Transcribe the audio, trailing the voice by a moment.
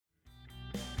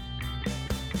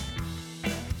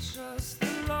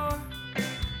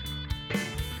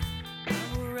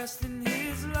rest in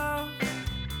his love.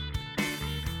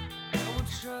 I will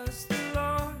trust the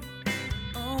Lord,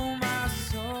 oh my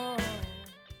soul.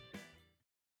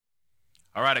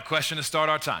 All right, a question to start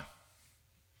our time.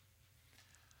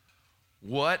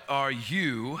 What are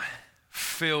you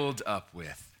filled up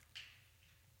with?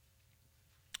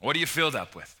 What are you filled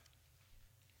up with?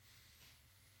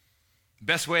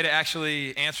 Best way to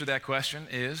actually answer that question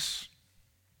is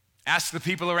ask the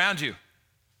people around you.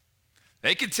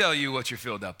 They can tell you what you're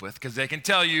filled up with because they can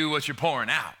tell you what you're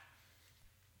pouring out.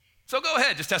 So go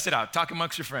ahead, just test it out. Talk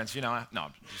amongst your friends. No,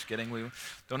 I'm just kidding. We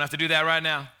don't have to do that right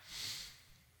now.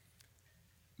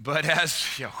 But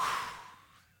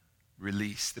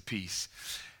release the peace.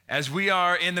 As we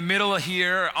are in the middle of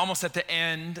here, almost at the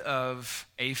end of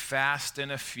a fast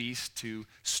and a feast to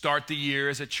start the year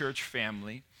as a church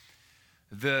family,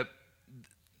 the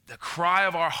cry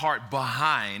of our heart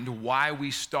behind why we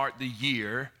start the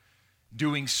year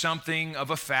doing something of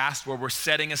a fast where we're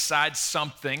setting aside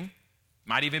something,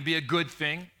 might even be a good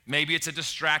thing, maybe it's a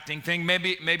distracting thing,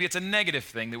 maybe it's a negative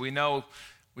thing that we know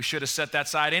we should have set that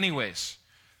aside anyways.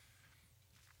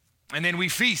 And then we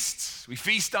feast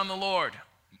on the Lord.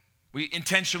 We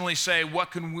intentionally say,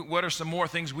 what are some more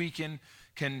things we can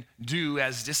do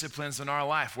as disciplines in our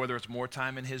life, whether it's more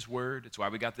time in his word. It's why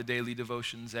we got the daily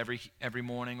devotions every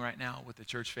morning right now with the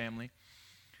church family.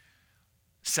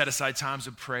 Set aside times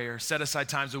of prayer, set aside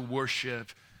times of worship.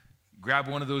 Grab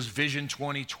one of those Vision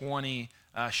 2020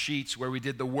 sheets where we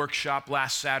did the workshop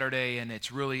last Saturday, and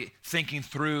it's really thinking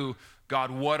through, God,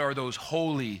 what are those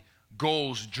holy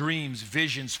goals, dreams,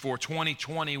 visions for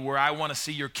 2020 where I want to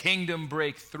see your kingdom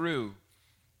break through.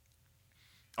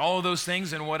 All of those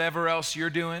things and whatever else you're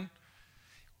doing,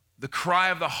 the cry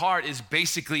of the heart is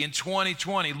basically in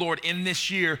 2020, Lord, in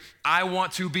this year, I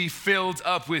want to be filled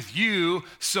up with you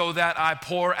so that I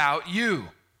pour out you.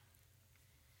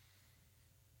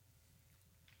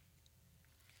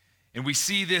 And we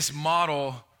see this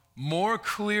model more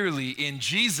clearly in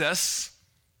Jesus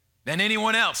than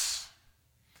anyone else.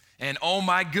 And oh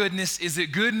my goodness, is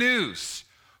it good news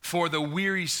for the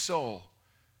weary soul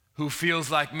who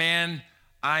feels like, man,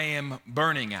 I am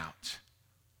burning out.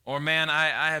 Or man,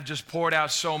 I have just poured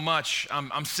out so much,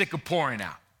 I'm sick of pouring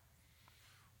out.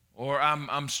 Or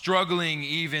I'm struggling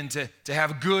even to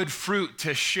have good fruit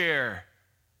to share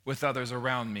with others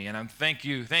around me. And I'm thank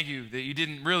you that you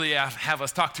didn't really have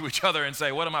us talk to each other and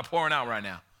say, what am I pouring out right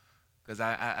now? Because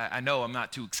I know I'm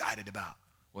not too excited about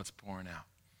what's pouring out.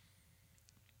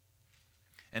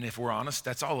 And if we're honest,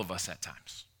 that's all of us at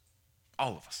times.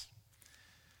 All of us.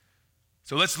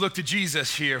 So let's look to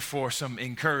Jesus here for some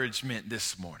encouragement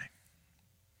this morning.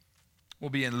 We'll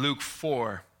be in Luke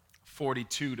 4,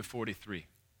 42 to 43.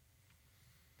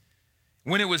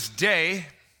 When it was day,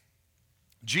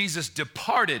 Jesus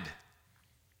departed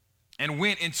and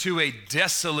went into a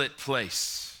desolate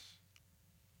place.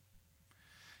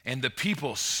 And the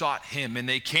people sought him, and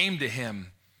they came to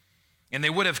him, and they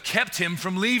would have kept him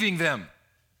from leaving them.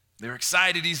 They're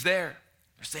excited he's there.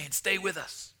 They're saying, stay with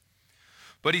us.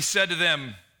 But he said to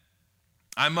them,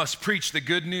 I must preach the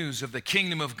good news of the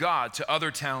kingdom of God to other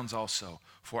towns also,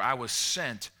 for I was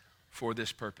sent for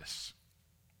this purpose.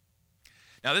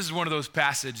 Now, this is one of those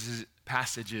passages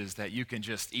that you can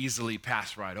just easily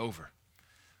pass right over.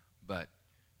 But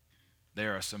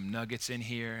there are some nuggets in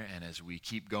here, and as we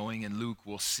keep going in Luke,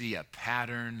 we'll see a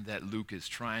pattern that Luke is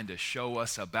trying to show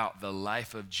us about the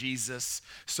life of Jesus.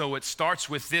 So it starts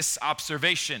with this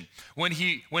observation. When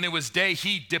it was day,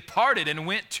 he departed and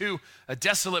went to a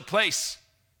desolate place.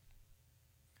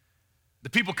 The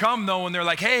people come, though, and they're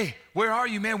like, hey, where are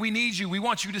you, man? We need you. We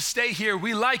want you to stay here.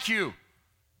 We like you.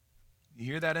 You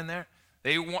hear that in there?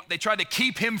 They tried to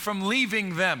keep him from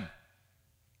leaving them.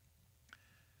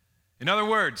 In other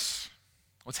words,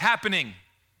 what's happening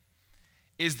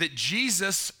is that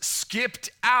Jesus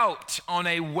skipped out on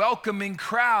a welcoming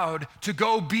crowd to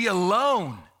go be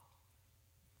alone.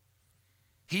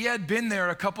 He had been there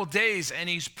a couple days and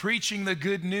he's preaching the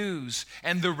good news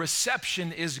and the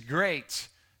reception is great.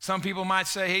 Some people might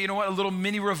say, hey, you know what? A little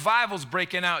mini revival's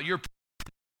breaking out. You're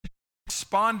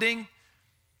responding.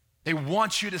 They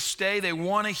want you to stay. They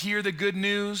want to hear the good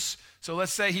news. So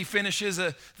let's say he finishes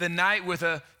the night with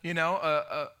a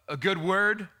good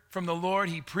word from the Lord.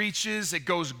 He preaches. It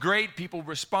goes great. People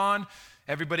respond.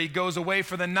 Everybody goes away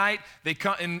for the night. They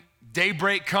come, and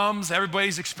daybreak comes.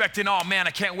 Everybody's expecting, oh man, I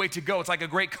can't wait to go. It's like a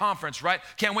great conference, right?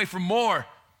 Can't wait for more.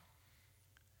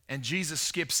 And Jesus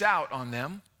skips out on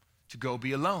them to go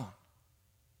be alone.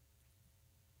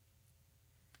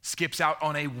 Skips out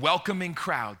on a welcoming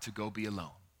crowd to go be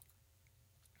alone.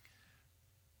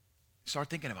 Start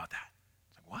thinking about that.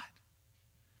 Like, what?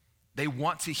 They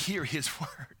want to hear his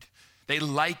word. They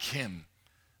like him.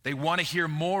 They want to hear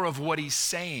more of what he's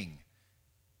saying.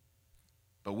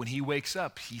 But when he wakes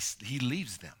up, he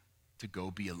leaves them to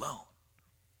go be alone.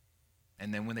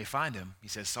 And then when they find him, he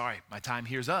says, sorry, my time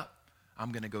here's up.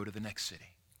 I'm going to go to the next city.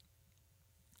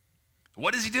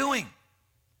 What is he doing?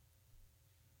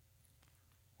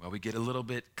 Well, we get a little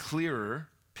bit clearer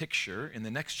picture in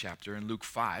the next chapter in Luke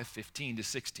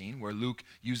 5:15-16, where Luke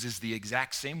uses the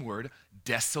exact same word,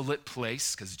 desolate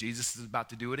place, because Jesus is about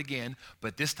to do it again,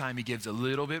 but this time he gives a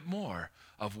little bit more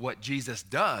of what Jesus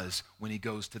does when he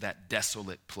goes to that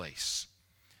desolate place.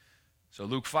 So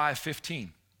Luke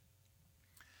 5:15.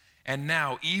 And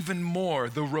now even more,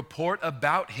 the report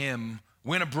about him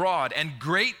went abroad, and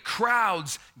great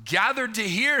crowds gathered to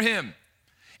hear him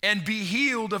and be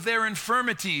healed of their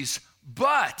infirmities.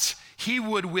 But he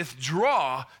would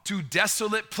withdraw to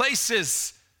desolate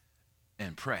places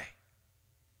and pray.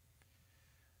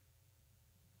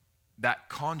 That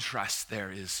contrast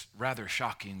there is rather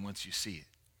shocking once you see it.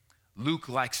 Luke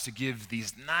likes to give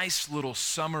these nice little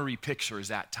summary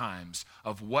pictures at times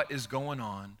of what is going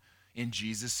on in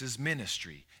Jesus'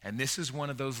 ministry. And this is one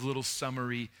of those little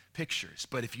summary pictures.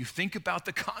 But if you think about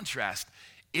the contrast,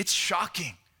 it's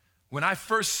shocking. When I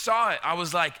first saw it, I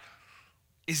was like,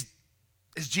 is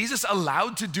Jesus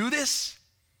allowed to do this?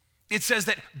 It says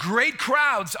that great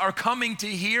crowds are coming to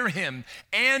hear him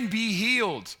and be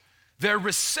healed. They're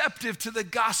receptive to the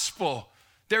gospel.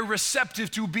 They're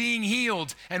receptive to being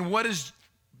healed. And what does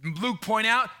Luke point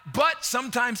out? But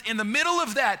sometimes in the middle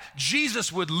of that, Jesus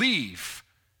would leave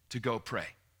to go pray.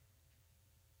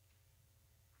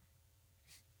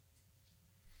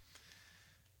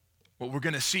 What we're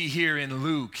going to see here in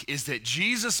Luke is that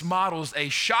Jesus models a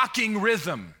shocking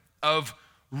rhythm of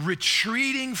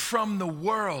retreating from the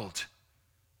world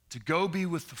to go be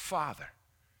with the Father,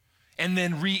 and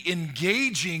then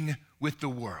re-engaging with the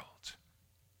world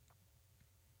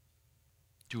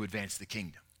to advance the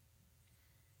kingdom.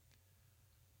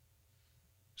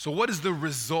 So what is the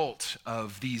result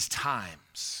of these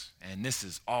times? And this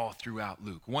is all throughout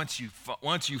Luke. Once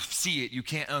you see it, you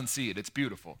can't unsee it. It's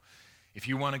beautiful. If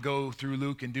you want to go through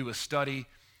Luke and do a study,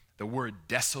 the word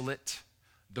desolate,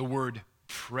 the word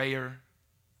prayer,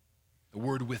 the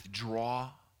word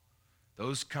withdraw,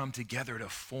 those come together to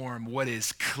form what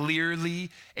is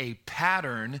clearly a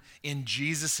pattern in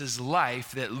Jesus'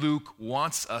 life that Luke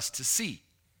wants us to see.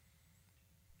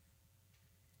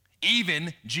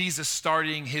 Even Jesus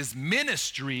starting his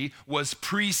ministry was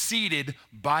preceded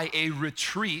by a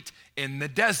retreat in the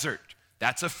desert.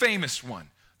 That's a famous one,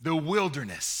 the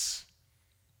wilderness,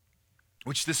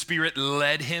 which the Spirit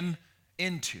led him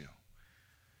into.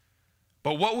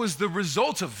 But what was the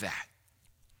result of that?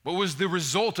 What was the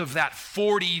result of that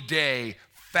 40-day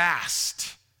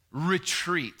fast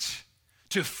retreat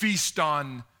to feast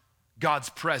on God's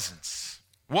presence?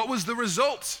 What was the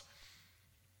result?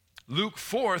 Luke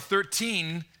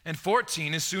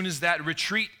 4:13-14, as soon as that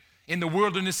retreat in the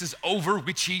wilderness is over,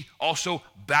 which he also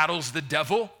battles the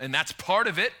devil, and that's part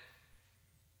of it.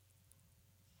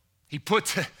 He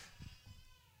puts,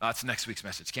 that's next week's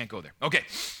message, can't go there. Okay.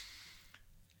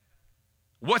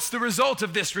 What's the result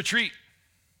of this retreat?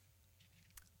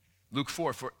 Luke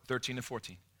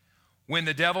 4:13-14. When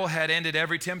the devil had ended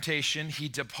every temptation, he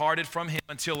departed from him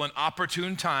until an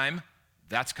opportune time.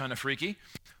 That's kind of freaky.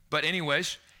 But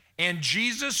anyways, and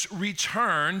Jesus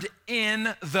returned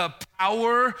in the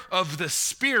power of the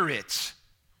Spirit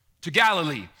to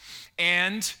Galilee,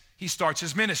 and he starts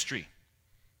his ministry.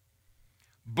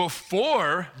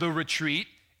 Before the retreat,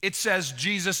 it says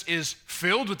Jesus is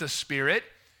filled with the Spirit,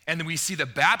 and then we see the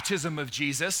baptism of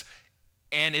Jesus.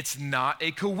 And it's not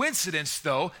a coincidence,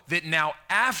 though, that now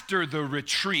after the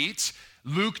retreat,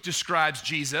 Luke describes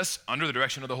Jesus, under the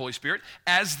direction of the Holy Spirit,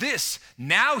 as this.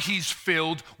 Now he's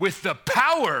filled with the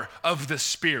power of the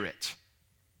Spirit.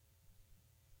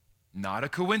 Not a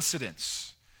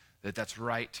coincidence that that's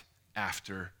right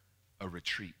after a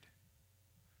retreat.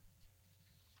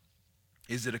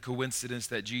 Is it a coincidence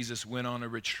that Jesus went on a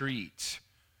retreat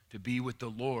to be with the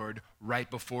Lord right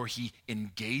before he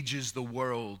engages the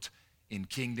world in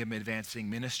kingdom advancing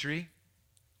ministry?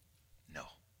 No.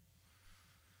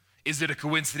 Is it a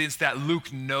coincidence that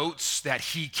Luke notes that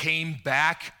he came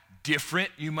back different,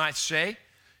 you might say?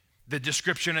 The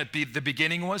description at the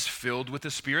beginning was filled with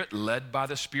the Spirit, led by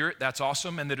the Spirit. That's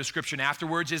awesome. And the description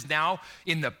afterwards is now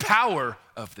in the power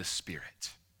of the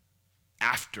Spirit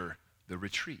after the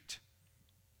retreat.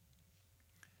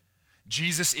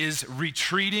 Jesus is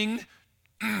retreating,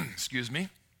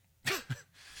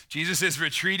 Jesus is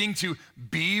retreating to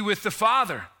be with the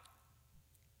Father.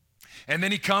 And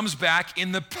then he comes back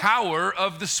in the power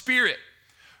of the Spirit.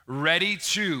 ready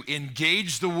to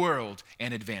engage the world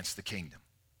and advance the kingdom.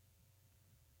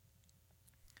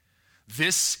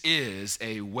 This is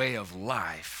a way of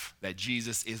life that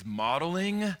Jesus is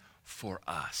modeling for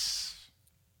us.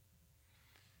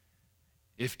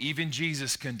 If even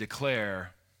Jesus can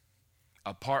declare,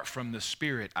 apart from the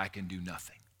Spirit, I can do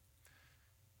nothing,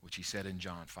 which he said in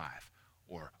John 5,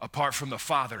 or apart from the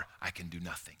Father, I can do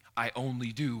nothing. I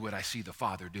only do what I see the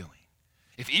Father doing.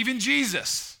 If even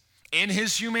Jesus, in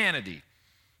his humanity,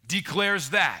 declares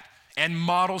that and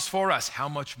models for us, how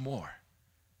much more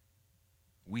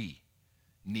we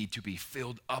need to be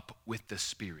filled up with the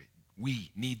Spirit. We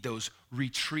need those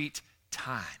retreat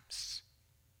times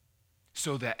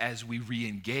so that as we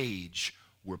re-engage,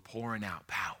 we're pouring out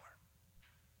power.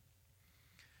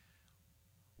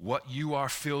 What you are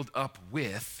filled up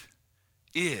with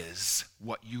is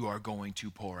what you are going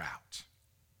to pour out.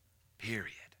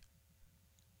 Period.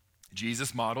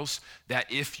 Jesus models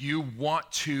that if you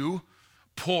want to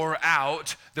pour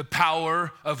out the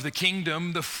power of the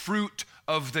kingdom, the fruit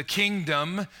of the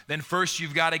kingdom, then first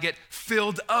you've got to get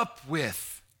filled up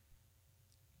with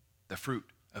the fruit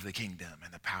of the kingdom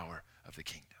and the power of the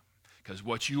kingdom. Because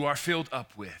what you are filled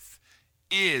up with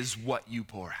is what you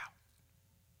pour out.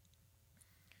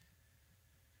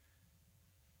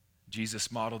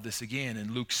 Jesus modeled this again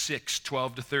in Luke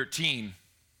 6:12-13.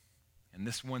 And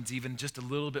this one's even just a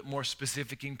little bit more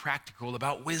specific and practical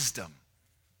about wisdom.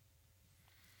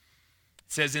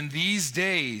 It says, in these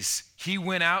days, he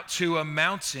went out to a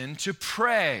mountain to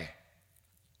pray.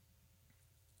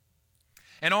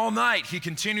 And all night he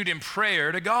continued in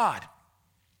prayer to God.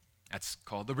 That's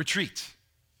called the retreat.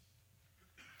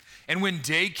 And when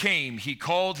day came, he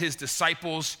called his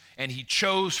disciples and he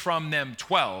chose from them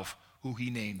 12 who he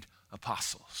named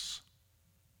apostles.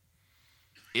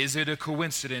 Is it a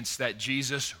coincidence that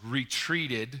Jesus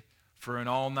retreated for an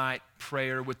all-night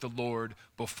prayer with the Lord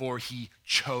before he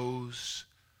chose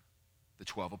the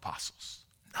 12 apostles?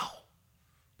 No.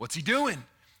 What's he doing?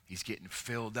 He's getting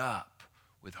filled up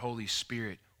with Holy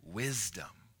Spirit wisdom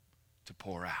to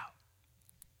pour out.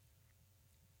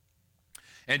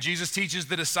 And Jesus teaches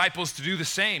the disciples to do the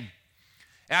same.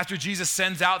 After Jesus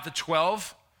sends out the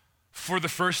 12 for the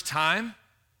first time,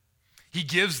 he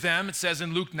gives them, it says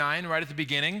in Luke 9, right at the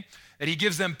beginning, that he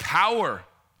gives them power,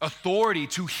 authority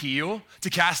to heal, to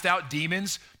cast out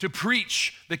demons, to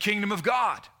preach the kingdom of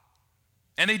God.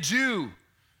 And they do.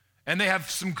 And they have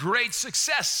some great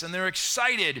success, and they're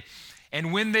excited.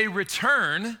 And when they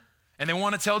return, and they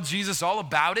want to tell Jesus all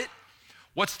about it,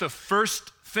 what's the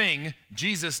first thing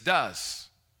Jesus does?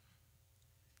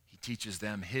 He teaches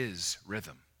them his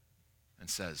rhythm and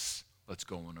says, let's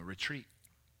go on a retreat.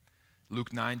 Luke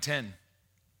 9:10.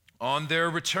 On their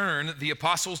return, the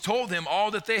apostles told him all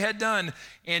that they had done,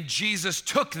 and Jesus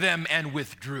took them and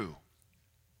withdrew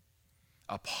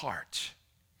apart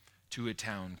to a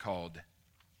town called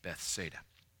Bethsaida.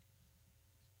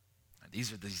 Now,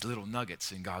 these are these little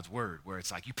nuggets in God's word where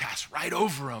it's like you pass right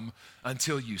over them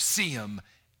until you see them,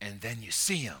 and then you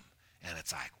see them, and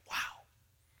it's like, wow,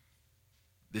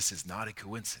 this is not a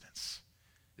coincidence.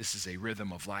 This is a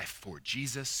rhythm of life for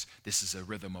Jesus. This is a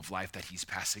rhythm of life that he's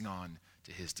passing on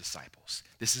to his disciples.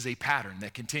 This is a pattern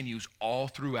that continues all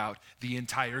throughout the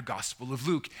entire Gospel of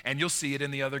Luke, and you'll see it in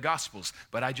the other Gospels,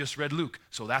 but I just read Luke,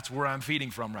 so that's where I'm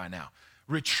feeding from right now.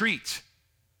 Retreat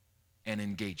and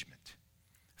engagement.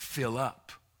 Fill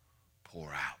up, pour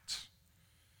out.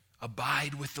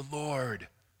 Abide with the Lord,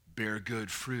 bear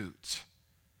good fruit.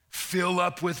 Fill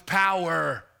up with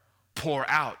power, pour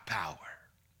out power.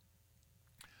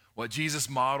 What Jesus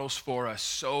models for us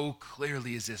so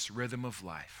clearly is this rhythm of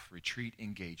life, retreat,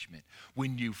 engagement.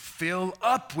 When you fill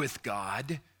up with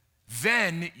God,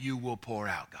 then you will pour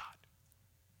out God.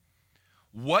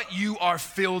 What you are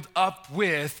filled up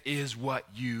with is what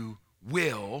you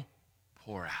will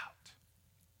pour out.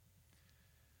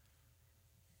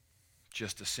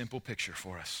 Just a simple picture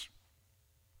for us.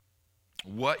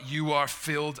 What you are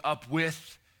filled up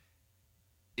with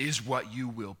is what you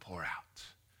will pour out.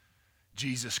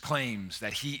 Jesus claims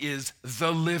that he is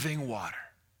the living water.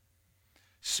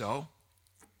 So,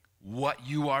 what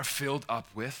you are filled up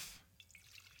with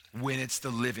when it's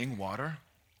the living water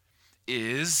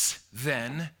is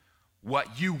then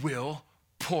what you will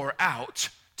pour out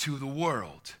to the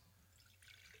world.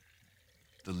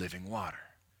 The living water.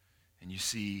 And you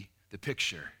see the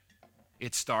picture.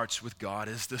 It starts with God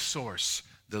as the source,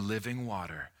 the living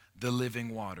water, the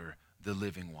living water, the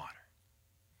living water.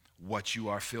 What you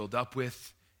are filled up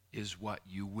with is what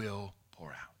you will pour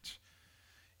out.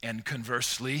 And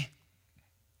conversely,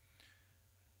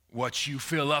 what you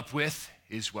fill up with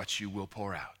is what you will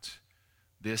pour out.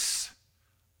 This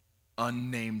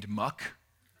unnamed muck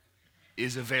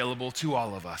is available to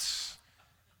all of us.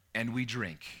 And we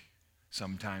drink,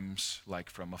 sometimes like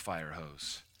from a fire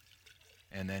hose.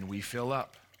 And then we fill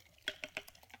up.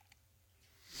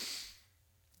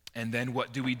 And then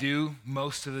what do we do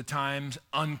most of the times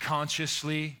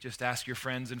unconsciously? Just ask your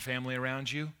friends and family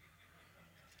around you.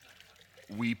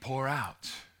 We pour out.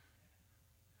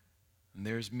 And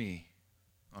there's me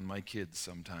on my kids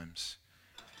sometimes.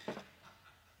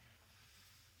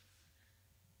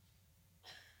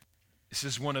 This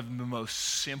is one of the most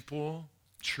simple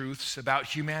truths about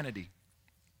humanity.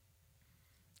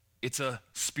 It's a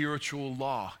spiritual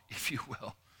law, if you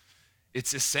will.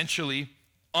 It's essentially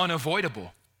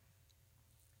unavoidable.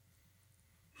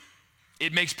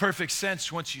 It makes perfect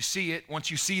sense once you see it, once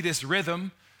you see this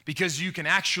rhythm, because you can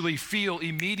actually feel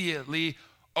immediately,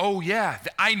 oh yeah,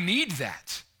 I need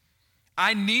that.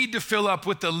 I need to fill up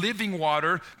with the living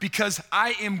water because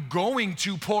I am going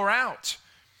to pour out.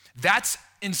 That's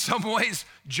in some ways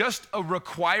just a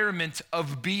requirement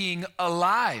of being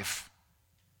alive.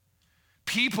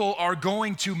 People are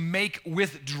going to make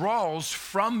withdrawals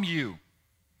from you.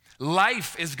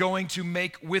 Life is going to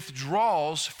make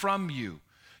withdrawals from you.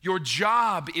 Your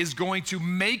job is going to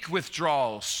make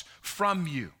withdrawals from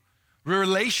you.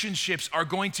 Relationships are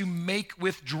going to make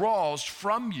withdrawals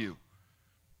from you.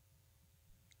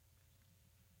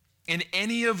 In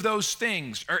any of those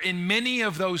things, or in many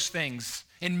of those things,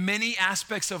 in many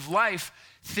aspects of life,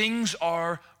 things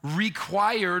are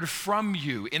required from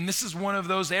you. And this is one of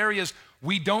those areas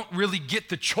we don't really get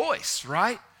the choice,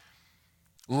 right?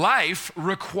 Life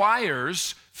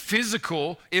requires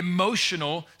physical,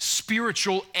 emotional,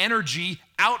 spiritual energy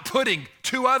outputting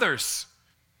to others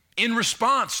in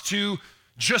response to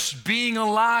just being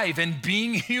alive and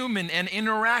being human and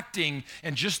interacting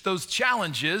and just those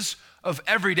challenges of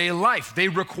everyday life. They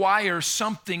require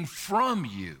something from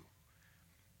you.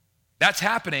 That's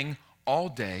happening all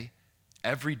day,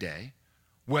 every day,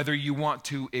 whether you want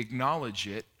to acknowledge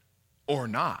it or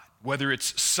not, whether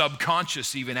it's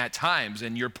subconscious even at times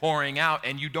and you're pouring out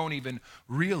and you don't even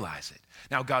realize it.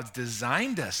 Now, God's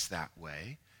designed us that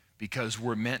way because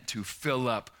we're meant to fill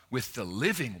up with the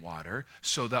living water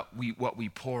so that what we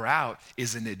pour out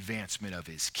is an advancement of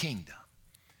his kingdom.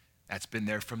 That's been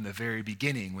there from the very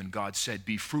beginning when God said,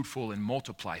 be fruitful and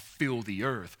multiply, fill the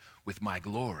earth with my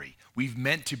glory. We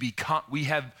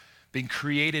have been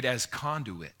created as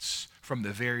conduits from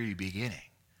the very beginning.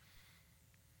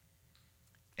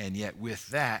 And yet with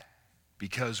that,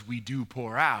 because we do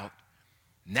pour out,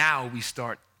 now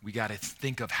we got to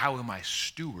think of how am I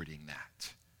stewarding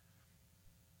that?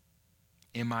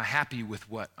 Am I happy with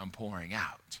what I'm pouring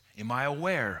out? Am I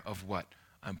aware of what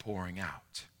I'm pouring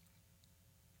out?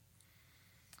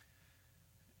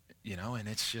 You know, and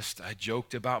it's just, I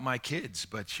joked about my kids,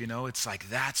 but you know, it's like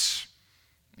that's,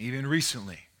 even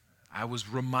recently, I was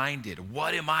reminded,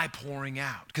 what am I pouring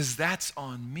out? Because that's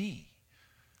on me.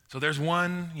 So there's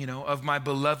one, of my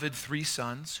beloved 3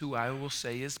 sons who I will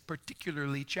say is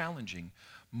particularly challenging,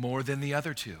 more than the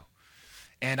other 2.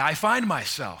 And I find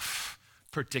myself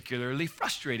particularly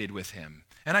frustrated with him.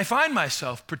 And I find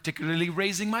myself particularly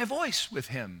raising my voice with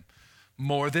him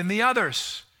more than the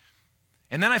others.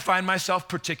 And then I find myself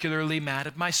particularly mad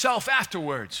at myself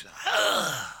afterwards.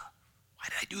 Why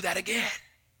did I do that again?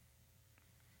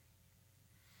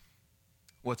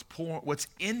 What's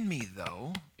in me,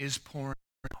 though, is pouring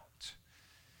out.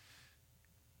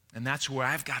 And that's where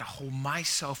I've got to hold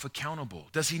myself accountable.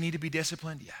 Does he need to be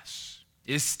disciplined?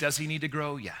 Yes. Does he need to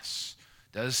grow? Yes.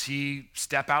 Does he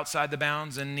step outside the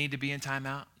bounds and need to be in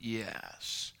timeout?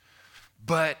 Yes.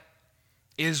 But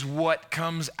is what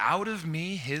comes out of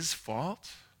me his fault?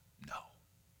 No.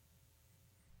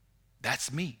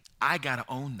 That's me. I got to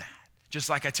own that. Just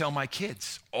like I tell my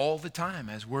kids all the time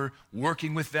as we're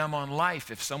working with them on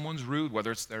life, if someone's rude,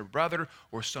 whether it's their brother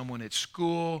or someone at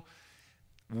school,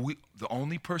 the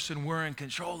only person we're in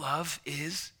control of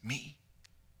is me.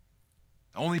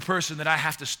 The only person that I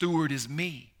have to steward is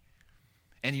me.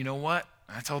 And you know what?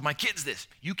 I tell my kids this.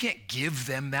 You can't give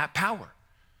them that power.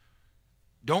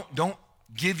 Don't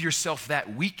give yourself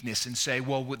that weakness and say,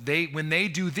 well, when they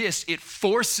do this, it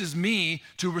forces me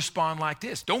to respond like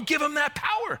this. Don't give them that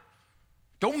power.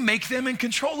 Don't make them in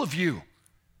control of you.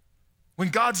 When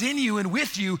God's in you and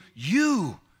with you,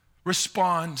 you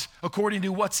respond according to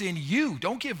what's in you.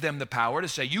 Don't give them the power to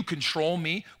say, you control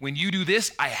me. When you do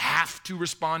this, I have to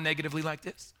respond negatively like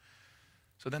this.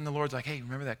 So then the Lord's like, hey,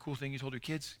 remember that cool thing you told your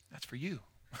kids? That's for you.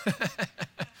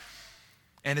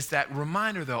 And it's that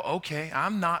reminder, though, okay,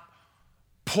 I'm not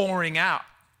pouring out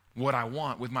what I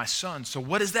want with my son. So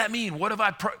what does that mean? What have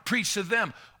I preached to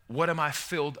them? what am I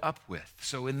filled up with?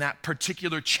 So in that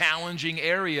particular challenging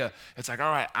area, it's like,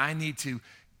 all right, I need to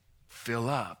fill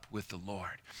up with the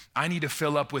Lord. I need to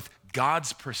fill up with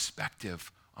God's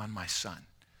perspective on my son.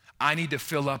 I need to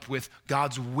fill up with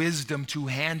God's wisdom to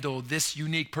handle this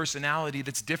unique personality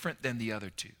that's different than the other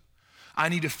two. I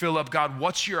need to fill up, God,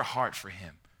 what's your heart for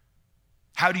him?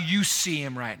 How do you see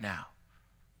him right now?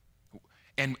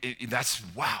 And that's,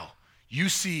 wow, you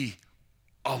see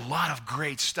a lot of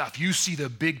great stuff. You see the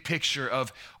big picture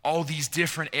of all these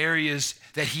different areas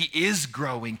that he is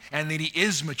growing and that he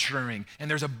is maturing,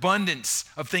 and there's abundance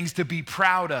of things to be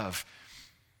proud of.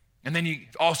 And then you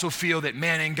also feel that,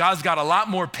 man, and God's got a lot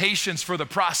more patience for the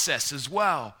process as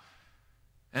well.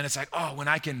 And it's like, oh, when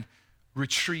I can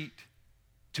retreat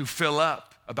to fill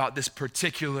up about this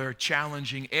particular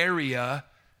challenging area,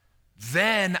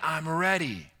 then I'm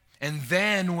ready. And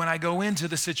then when I go into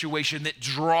the situation that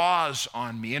draws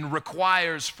on me and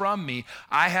requires from me,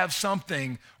 I have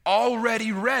something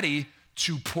already ready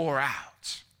to pour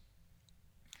out.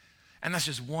 And that's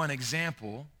just one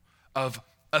example of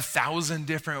 1,000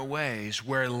 different ways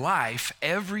where life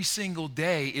every single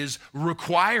day is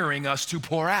requiring us to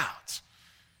pour out.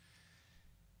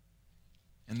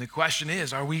 And the question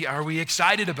is, are we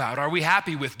excited about? Are we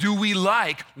happy with? Do we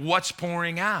like what's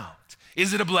pouring out?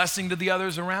 Is it a blessing to the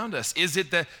others around us? Is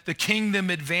it the kingdom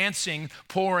advancing,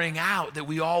 pouring out that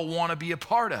we all want to be a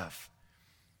part of?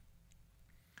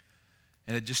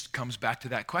 And it just comes back to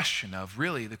that question of,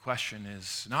 really, the question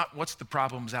is not what's the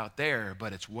problems out there,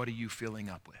 but it's what are you filling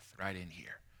up with right in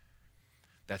here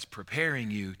that's preparing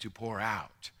you to pour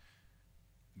out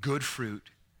good fruit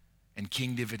and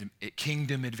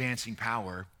kingdom advancing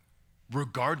power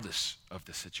regardless of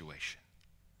the situation.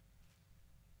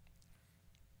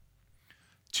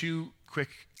 Two quick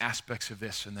aspects of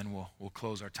this, and then we'll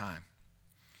close our time.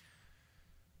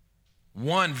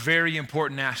 One very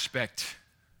important aspect,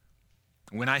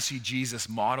 when I see Jesus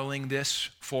modeling this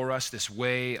for us, this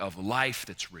way of life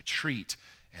that's retreat,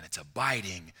 and it's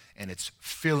abiding, and it's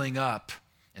filling up,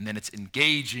 and then it's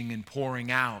engaging and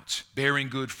pouring out, bearing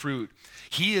good fruit.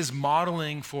 He is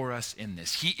modeling for us in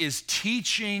this. He is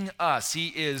teaching us. He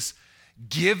is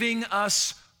giving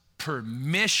us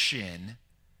permission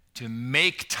to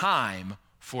make time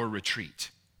for retreat.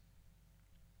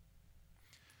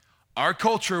 Our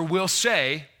culture will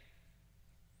say,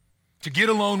 to get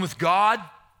alone with God,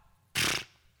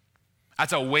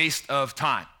 that's a waste of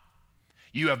time.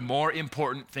 You have more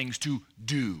important things to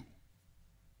do.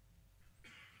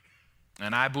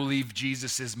 And I believe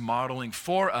Jesus is modeling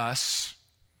for us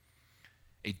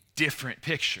a different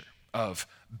picture of,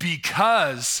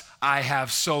 because I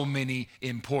have so many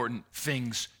important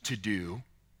things to do,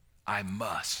 I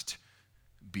must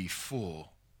be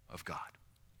full of God.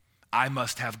 I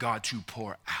must have God to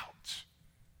pour out.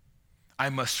 I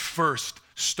must first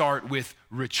start with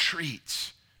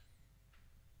retreats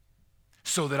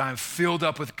so that I'm filled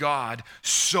up with God,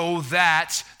 so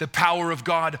that the power of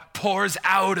God pours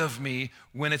out of me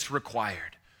when it's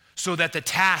required, so that the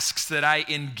tasks that I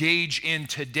engage in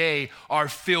today are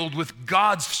filled with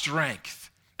God's strength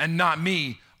and not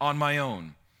me on my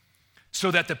own,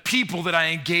 so that the people that I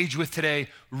engage with today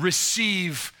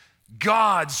receive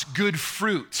God's good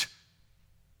fruit,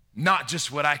 not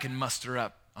just what I can muster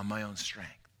up on my own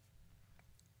strength.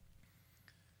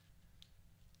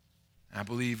 I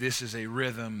believe this is a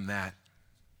rhythm that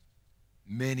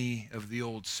many of the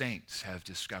old saints have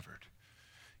discovered.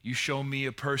 You show me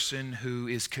a person who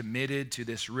is committed to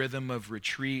this rhythm of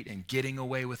retreat and getting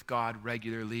away with God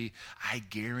regularly, I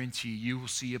guarantee you will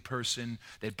see a person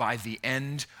that by the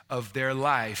end of their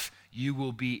life, you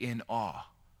will be in awe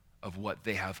of what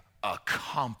they have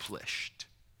accomplished.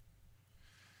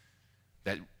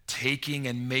 That taking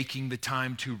and making the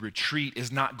time to retreat is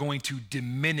not going to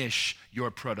diminish your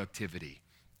productivity.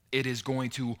 It is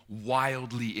going to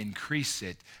wildly increase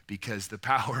it, because the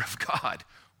power of God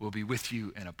will be with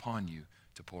you and upon you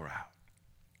to pour out.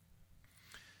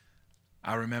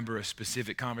 I remember a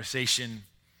specific conversation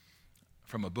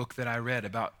from a book that I read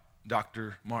about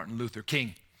Dr. Martin Luther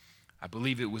King. I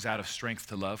believe it was Out of Strength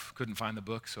to Love. Couldn't find the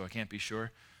book, so I can't be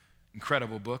sure.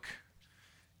 Incredible book.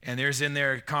 And there's in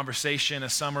there a conversation, a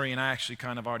summary, and I actually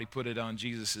kind of already put it on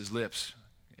Jesus' lips.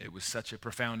 It was such a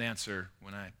profound answer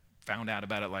when I found out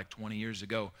about it like 20 years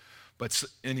ago. But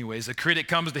anyways, a critic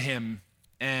comes to him,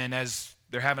 and as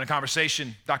they're having a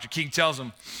conversation, Dr. King tells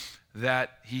him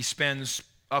that he spends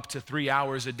up to 3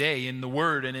 hours a day in the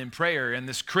Word and in prayer. And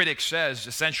this critic says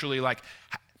essentially, like,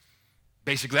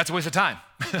 basically, that's a waste of time.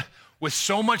 With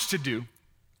so much to do,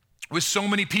 with so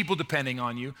many people depending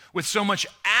on you, with so much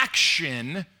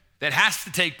action that has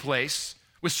to take place,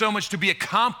 with so much to be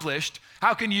accomplished,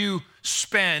 how can you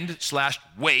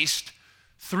spend/waste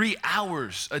 3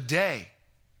 hours a day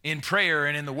in prayer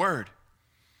and in the Word?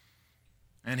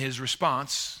 And his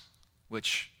response,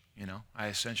 which, I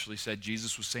essentially said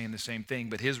Jesus was saying the same thing,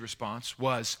 but his response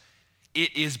was,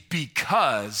 it is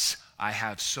because I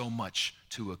have so much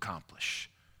to accomplish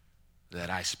that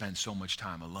I spend so much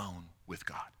time alone with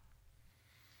God.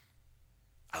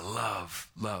 I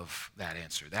love that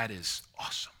answer. That is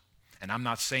awesome. And I'm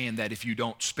not saying that if you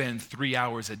don't spend 3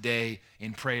 hours a day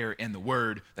in prayer and the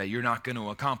Word, that you're not going to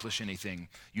accomplish anything.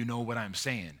 You know what I'm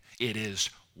saying. It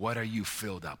is, what are you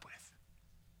filled up with?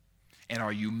 And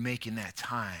are you making that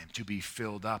time to be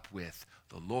filled up with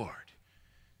the Lord?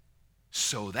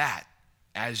 So that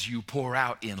as you pour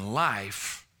out in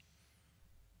life,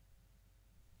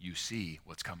 you see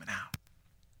what's coming out.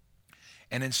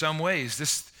 And in some ways,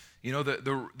 this,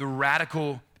 the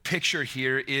radical picture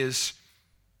here is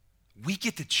we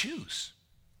get to choose.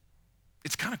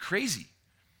 It's kind of crazy.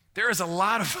 There is a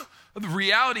lot of the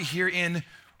reality here in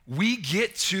we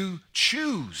get to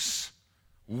choose.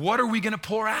 What are we going to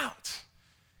pour out?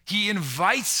 He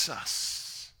invites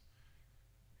us.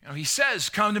 He says,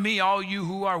 come to me, all you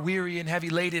who are weary and heavy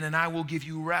laden, and I will give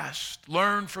you rest.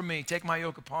 Learn from me. Take my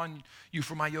yoke upon you,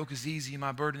 for my yoke is easy and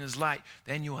my burden is light.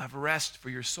 Then you'll have rest for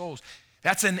your souls.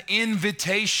 That's an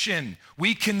invitation.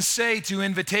 We can say to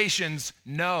invitations,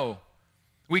 no.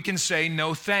 We can say,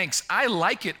 no thanks. I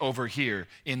like it over here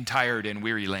in tired and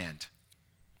weary land.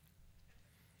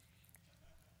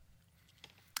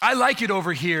 I like it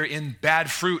over here in bad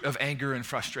fruit of anger and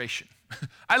frustration.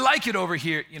 I like it over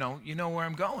here, you know where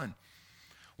I'm going.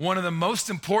 One of the most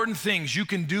important things you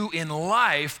can do in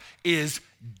life is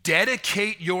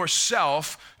dedicate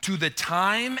yourself to the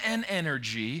time and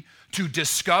energy to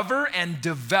discover and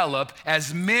develop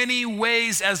as many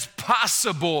ways as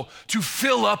possible to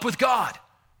fill up with God.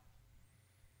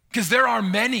 Because there are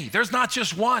many. There's not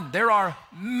just one. There are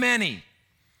many.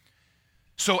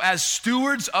 So as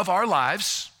stewards of our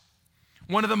lives,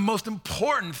 one of the most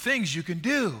important things you can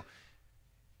do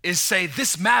is say,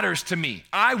 this matters to me.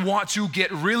 I want to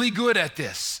get really good at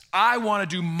this. I want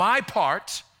to do my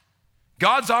part.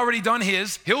 God's already done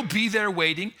his. He'll be there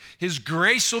waiting. His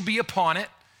grace will be upon it.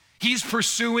 He's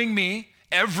pursuing me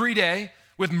every day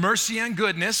with mercy and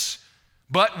goodness.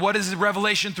 But what does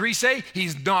Revelation 3 say?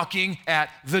 He's knocking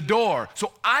at the door.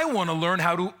 So I want to learn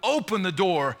how to open the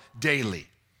door daily.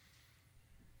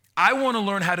 I want to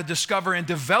learn how to discover and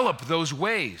develop those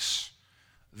ways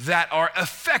that are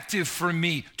effective for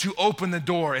me to open the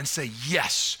door and say,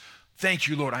 yes, thank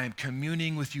you, Lord. I am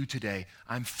communing with you today.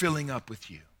 I'm filling up with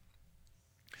you.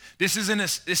 This is in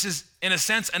a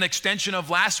sense an extension of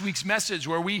last week's message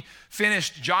where we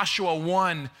finished Joshua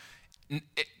 1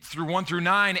 through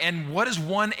 9. And what does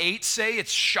 1:8 say?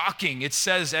 It's shocking. It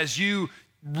says, as you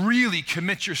really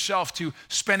commit yourself to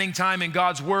spending time in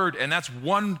God's word, and that's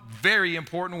one very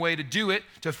important way to do it,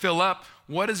 to fill up.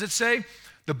 What does it say?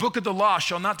 The book of the law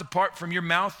shall not depart from your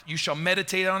mouth. You shall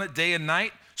meditate on it day and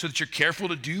night, so that you're careful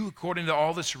to do according to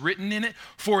all that's written in it.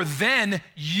 For then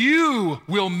you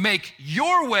will make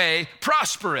your way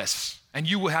prosperous, and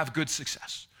you will have good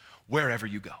success wherever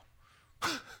you go.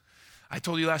 I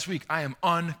told you last week, I am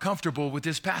uncomfortable with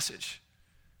this passage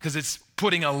because it's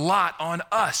putting a lot on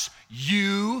us.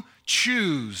 You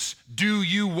choose. Do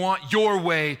you want your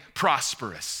way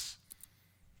prosperous?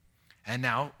 And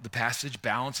now the passage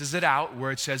balances it out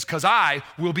where it says, because I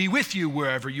will be with you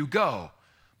wherever you go.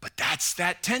 But that's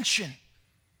that tension.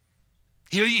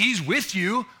 He's with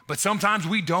you, but sometimes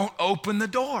we don't open the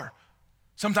door.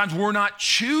 Sometimes we're not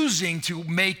choosing to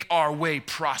make our way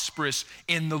prosperous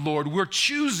in the Lord. We're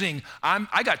choosing,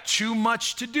 I got too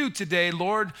much to do today,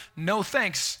 Lord. No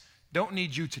thanks. Don't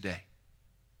need you today.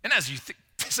 And as you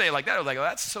say it like that, I was like, oh,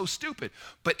 that's so stupid.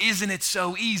 But isn't it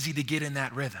so easy to get in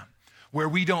that rhythm where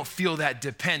we don't feel that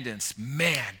dependence?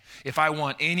 Man, if I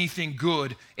want anything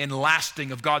good and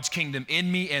lasting of God's kingdom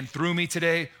in me and through me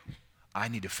today, I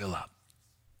need to fill up.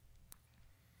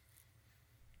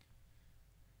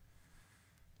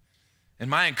 And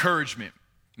my encouragement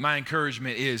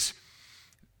is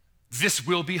this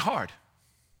will be hard.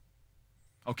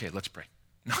 Okay, let's pray.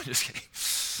 No, just kidding.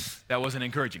 That wasn't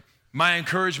encouraging. My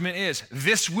encouragement is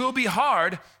this will be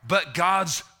hard, but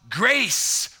God's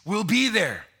grace will be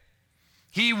there.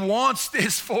 He wants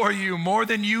this for you more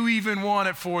than you even want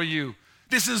it for you.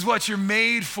 This is what you're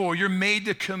made for. You're made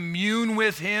to commune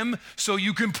with him so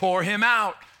you can pour him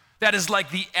out. That is like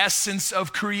the essence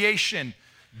of creation.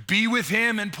 Be with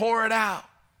him and pour it out.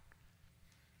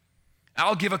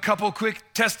 I'll give a couple quick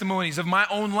testimonies of my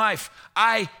own life.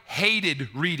 I hated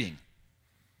reading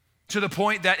to the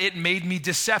point that it made me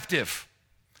deceptive.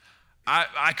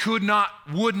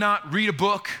 would not read a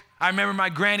book. I remember my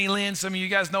Granny Lynn, some of you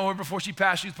guys know her before she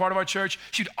passed, she was part of our church.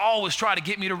 She'd always try to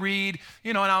get me to read,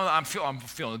 and I'm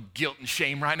feeling guilt and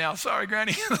shame right now. Sorry,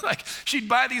 Granny. Like, she'd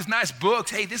buy these nice books.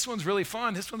 Hey, this one's really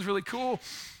fun. This one's really cool.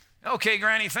 Okay,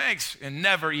 Granny, thanks. And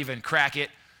never even crack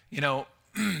it.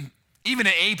 Even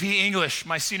in AP English,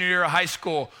 my senior year of high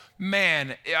school,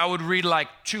 man, I would read like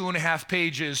 2.5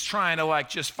 pages trying to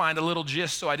just find a little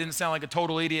gist so I didn't sound like a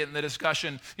total idiot in the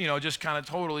discussion, just kind of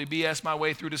totally BS my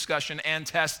way through discussion and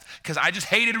test because I just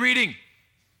hated reading.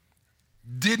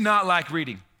 Did not like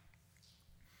reading.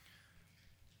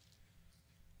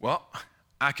 Well,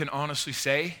 I can honestly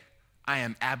say I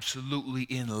am absolutely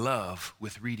in love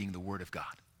with reading the Word of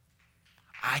God.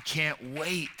 I can't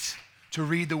wait to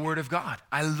read the Word of God.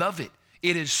 I love it.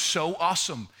 It is so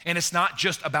awesome. And it's not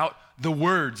just about the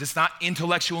words. It's not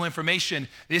intellectual information.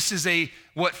 This is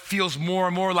what feels more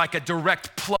and more like a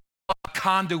direct plug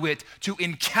conduit to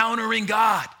encountering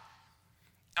God.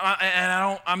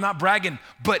 I'm not bragging,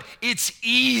 but it's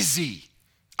easy.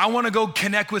 I want to go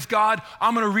connect with God.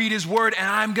 I'm going to read His Word and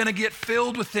I'm going to get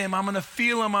filled with Him. I'm going to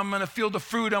feel Him. I'm going to feel the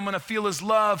fruit. I'm going to feel His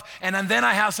love. And then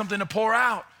I have something to pour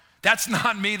out. That's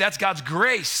not me. That's God's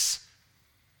grace.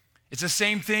 It's the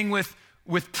same thing with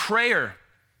prayer.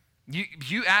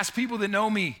 You ask people that know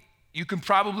me, you can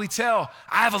probably tell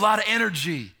I have a lot of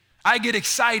energy. I get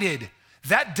excited.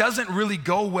 That doesn't really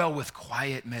go well with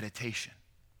quiet meditation.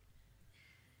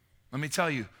 Let me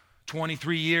tell you,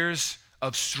 23 years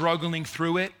of struggling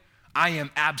through it, I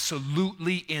am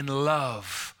absolutely in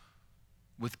love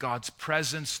with God's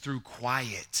presence through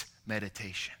quiet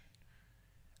meditation.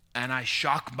 And I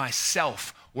shock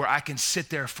myself where I can sit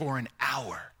there for an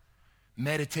hour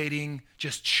meditating,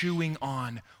 just chewing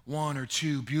on one or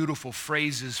two beautiful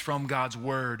phrases from God's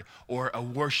Word or a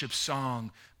worship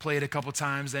song, play it a couple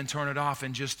times, then turn it off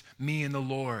and just me and the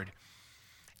Lord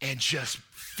and just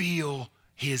feel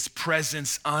His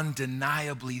presence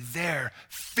undeniably there,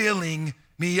 filling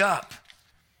me up.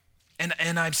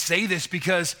 And I say this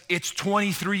because it's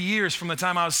 23 years from the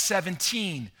time I was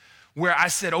 17 where I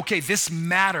said, okay, this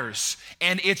matters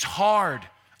and it's hard.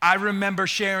 I remember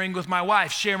sharing with my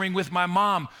wife, sharing with my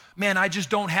mom, man, I just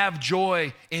don't have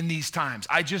joy in these times.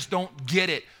 I just don't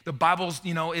get it. The Bible's,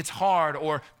 it's hard,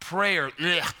 or prayer,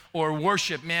 or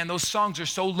worship, man, those songs are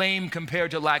so lame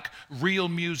compared to real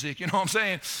music, you know what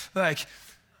I'm saying?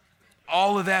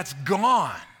 All of that's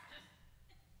gone.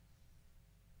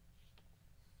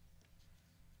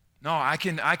 No, I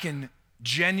can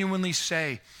genuinely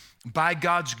say, by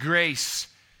God's grace,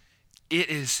 it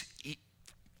is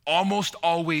almost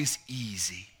always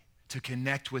easy to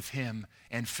connect with Him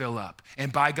and fill up.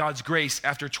 And by God's grace,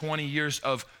 after 23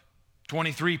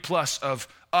 plus of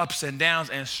ups and downs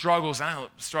and struggles, I know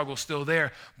the struggle's still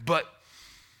there, but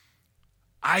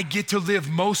I get to live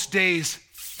most days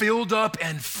filled up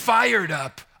and fired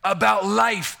up about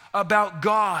life, about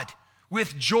God,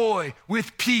 with joy,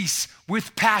 with peace,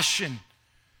 with passion.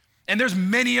 And there's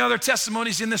many other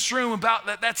testimonies in this room about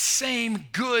that same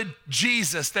good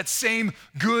Jesus, that same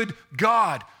good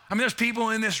God. I mean, there's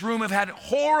people in this room who have had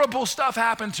horrible stuff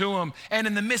happen to them, and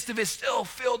in the midst of it, still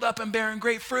filled up and bearing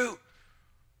great fruit.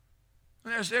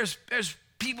 There's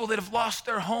people that have lost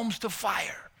their homes to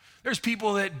fire. There's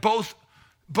people that both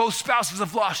spouses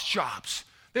have lost jobs.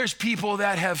 There's people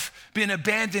that have been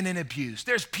abandoned and abused.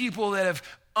 There's people that have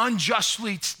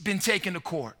unjustly been taken to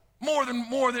court. More than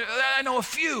I know a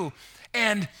few.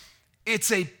 And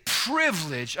it's a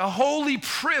privilege, a holy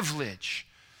privilege,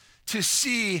 to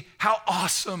see how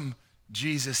awesome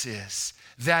Jesus is.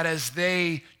 That as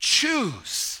they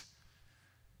choose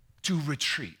to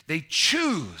retreat, they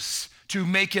choose to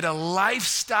make it a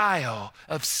lifestyle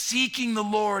of seeking the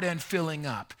Lord and filling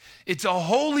up. It's a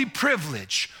holy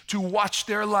privilege to watch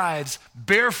their lives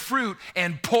bear fruit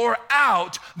and pour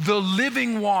out the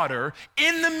living water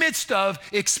in the midst of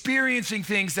experiencing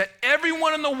things that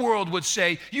everyone in the world would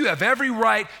say, you have every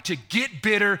right to get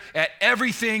bitter at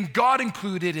everything, God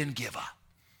included, and give up.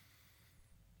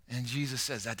 And Jesus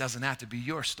says that doesn't have to be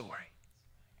your story.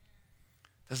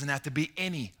 Doesn't have to be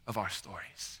any of our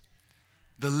stories.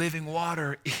 The living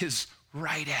water is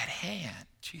right at hand.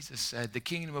 Jesus said, the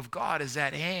kingdom of God is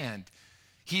at hand.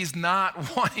 He's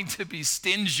not wanting to be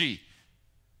stingy.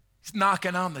 He's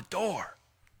knocking on the door.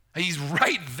 He's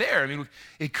right there. I mean,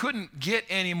 it couldn't get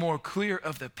any more clear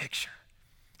of the picture.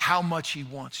 How much He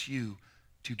wants you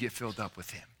to get filled up with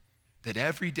Him. That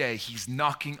every day He's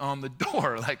knocking on the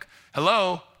door like,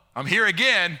 hello, I'm here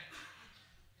again.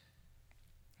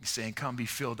 He's saying, come be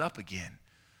filled up again,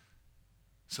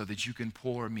 so that you can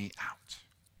pour me out.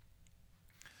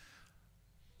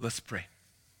 Let's pray.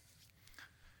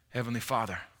 Heavenly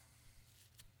Father,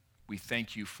 we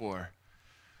thank you for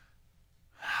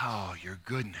your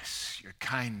goodness, your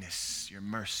kindness, your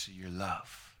mercy, your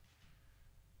love.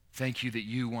 Thank you that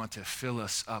you want to fill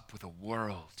us up with a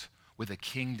world, with a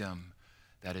kingdom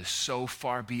that is so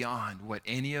far beyond what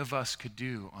any of us could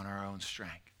do on our own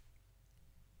strength.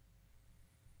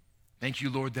 Thank you,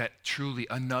 Lord, that truly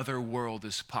another world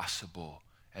is possible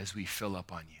as we fill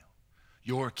up on you.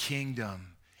 Your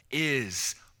kingdom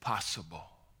is possible.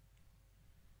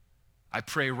 I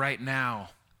pray right now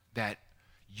that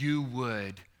you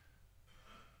would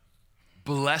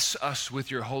bless us with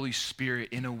your Holy Spirit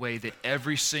in a way that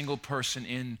every single person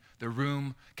in the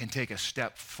room can take a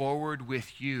step forward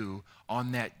with you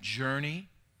on that journey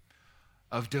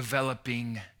of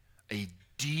developing a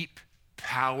deep,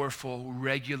 powerful,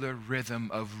 regular rhythm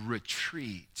of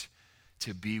retreat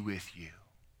to be with you.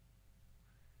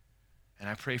 And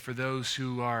I pray for those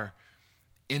who are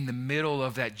in the middle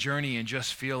of that journey and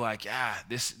just feel like,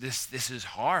 this is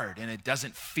hard, and it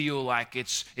doesn't feel like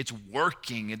it's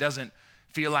working. It doesn't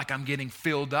feel like I'm getting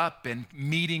filled up and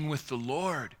meeting with the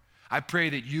Lord. I pray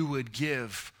that you would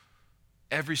give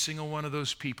every single one of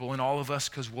those people, and all of us,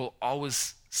 because we'll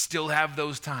always still have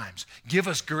those times. Give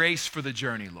us grace for the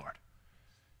journey, Lord.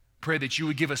 Pray that you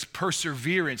would give us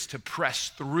perseverance to press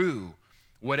through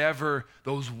whatever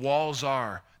those walls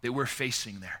are that we're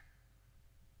facing there.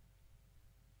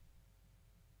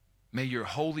 May your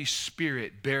Holy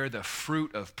Spirit bear the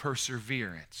fruit of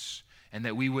perseverance, and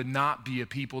that we would not be a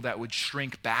people that would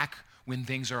shrink back when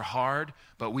things are hard,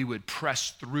 but we would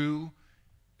press through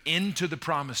into the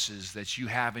promises that you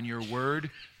have in your word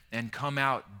and come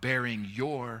out bearing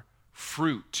your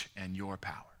fruit and your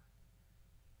power.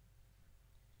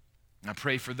 I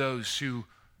pray for those who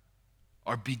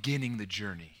are beginning the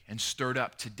journey and stirred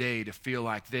up today to feel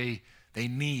like they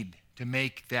need to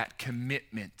make that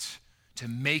commitment to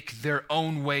make their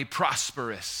own way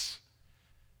prosperous.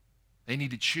 They need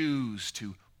to choose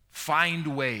to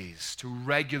find ways to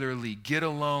regularly get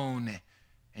alone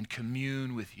and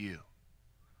commune with you.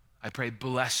 I pray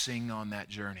blessing on that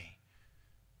journey,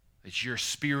 that your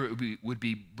Spirit would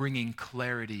be bringing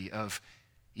clarity of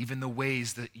even the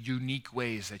ways, the unique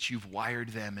ways that you've wired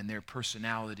them in their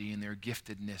personality and their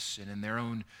giftedness and in their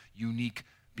own unique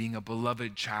being a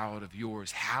beloved child of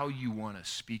yours, how you want to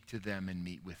speak to them and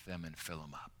meet with them and fill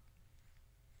them up.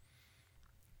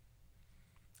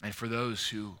 And for those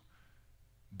who,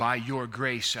 by your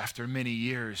grace, after many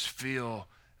years, feel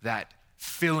that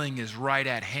filling is right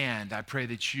at hand, I pray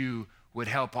that you would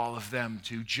help all of them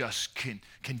to just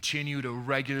continue to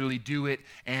regularly do it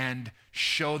and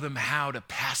show them how to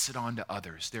pass it on to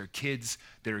others, their kids,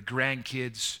 their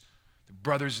grandkids, their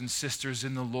brothers and sisters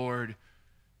in the Lord.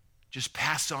 Just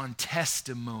pass on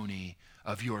testimony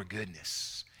of your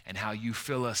goodness and how you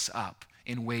fill us up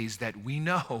in ways that we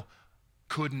know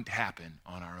couldn't happen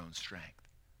on our own strength.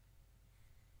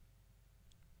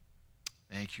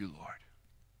 Thank you, Lord.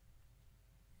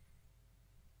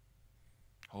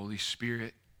 Holy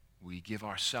Spirit, we give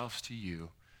ourselves to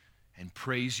you and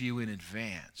praise you in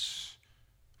advance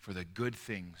for the good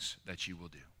things that you will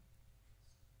do.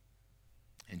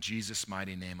 In Jesus'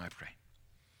 mighty name I pray.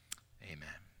 Amen.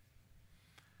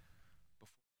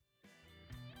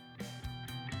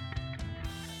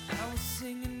 I will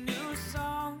sing a new song.